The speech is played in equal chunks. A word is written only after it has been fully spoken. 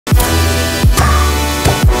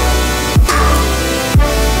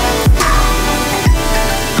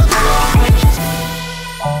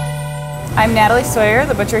I'm Natalie Sawyer,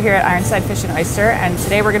 the butcher here at Ironside Fish and Oyster, and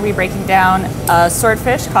today we're going to be breaking down a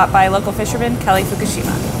swordfish caught by local fisherman Kelly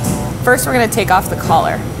Fukushima. First, we're going to take off the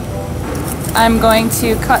collar. I'm going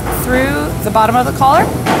to cut through the bottom of the collar,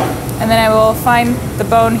 and then I will find the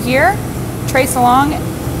bone here, trace along,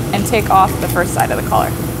 and take off the first side of the collar.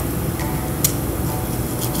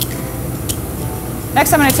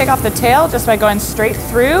 Next, I'm going to take off the tail just by going straight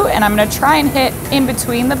through, and I'm going to try and hit in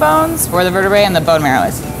between the bones where the vertebrae and the bone marrow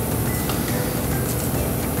is.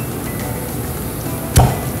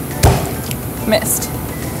 Missed.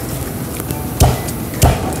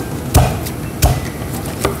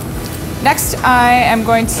 Next, I am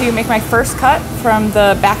going to make my first cut from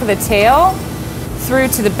the back of the tail through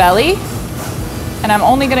to the belly, and I'm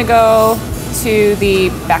only going to go to the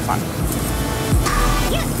backbone.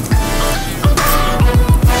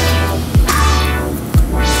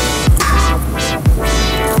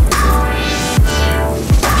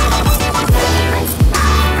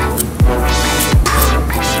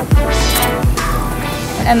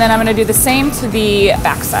 And then I'm going to do the same to the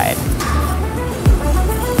backside.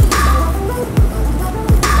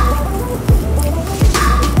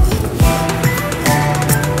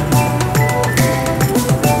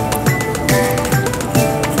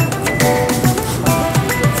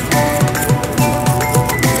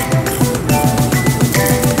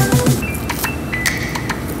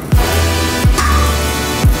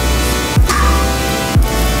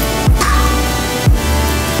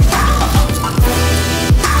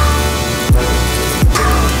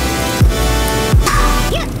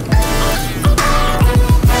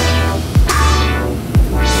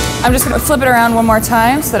 I'm just going to flip it around one more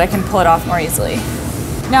time so that I can pull it off more easily.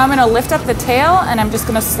 Now I'm going to lift up the tail, and I'm just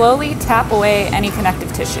going to slowly tap away any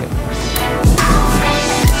connective tissue.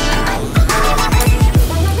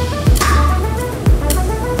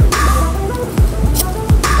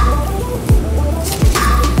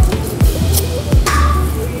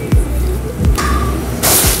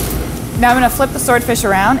 Now I'm going to flip the swordfish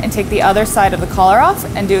around and take the other side of the collar off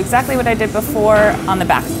and do exactly what I did before on the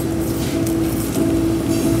back.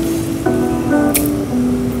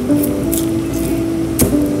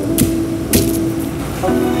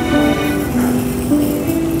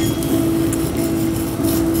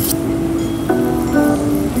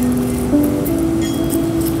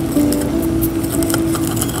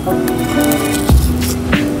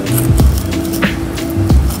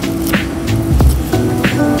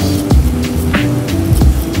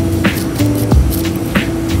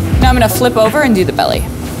 I'm going to flip over and do the belly.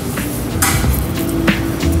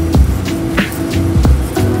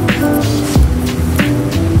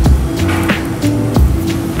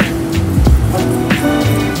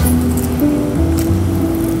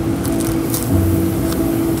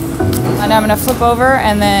 And I'm going to flip over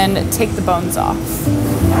and then take the bones off.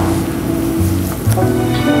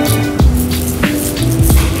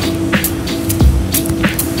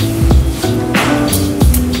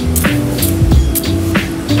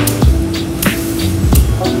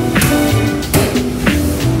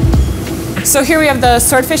 So here we have the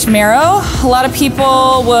swordfish marrow. A lot of people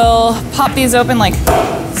will pop these open like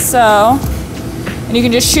so, and you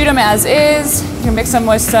can just shoot them as is. You can mix them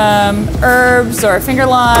with some herbs or finger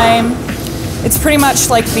lime. It's pretty much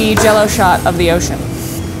like the Jell-O shot of the ocean.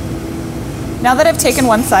 Now that I've taken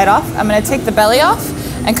one side off, I'm going to take the belly off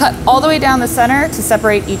and cut all the way down the center to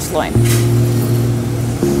separate each loin.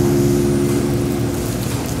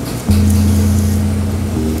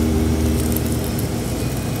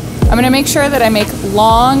 I'm going to make sure that I make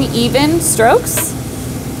long, even strokes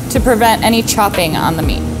to prevent any chopping on the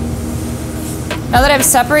meat. Now that I've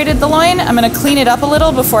separated the loin, I'm going to clean it up a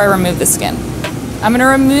little before I remove the skin. I'm going to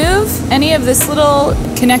remove any of this little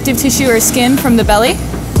connective tissue or skin from the belly.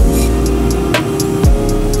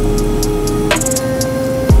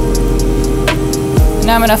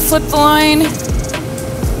 Now I'm going to flip the loin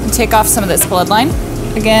and take off some of this bloodline.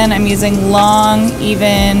 Again, I'm using long,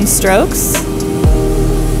 even strokes.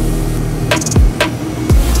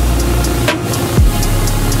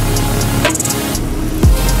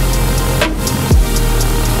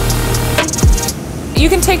 You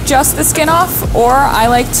can take just the skin off, or I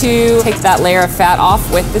like to take that layer of fat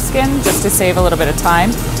off with the skin just to save a little bit of time.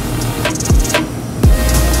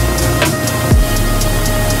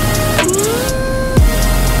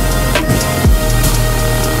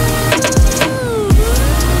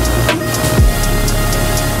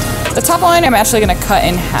 The top loin I'm actually going to cut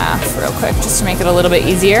in half real quick just to make it a little bit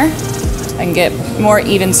easier. I can get more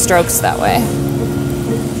even strokes that way.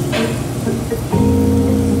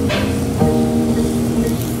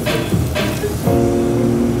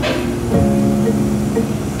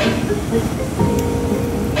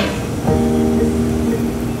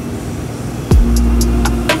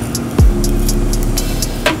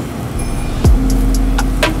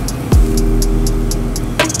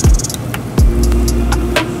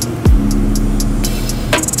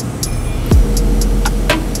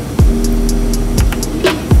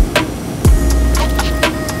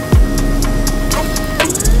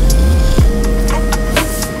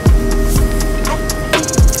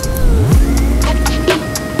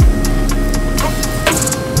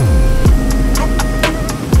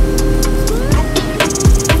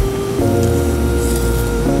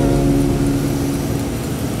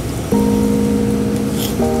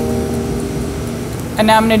 And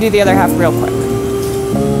now I'm gonna do the other half real quick.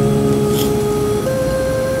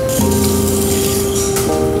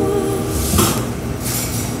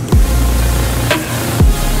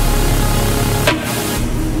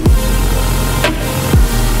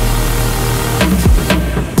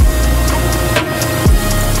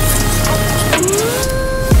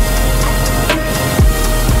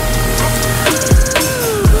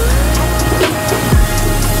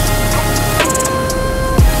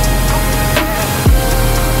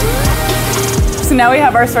 So now we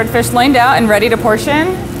have our swordfish lined out and ready to portion.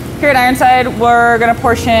 Here at Ironside, we're gonna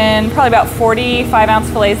portion probably about 40 5-ounce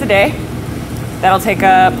fillets a day. That'll take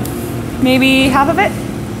up maybe half of it,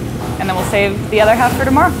 and then we'll save the other half for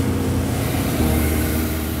tomorrow.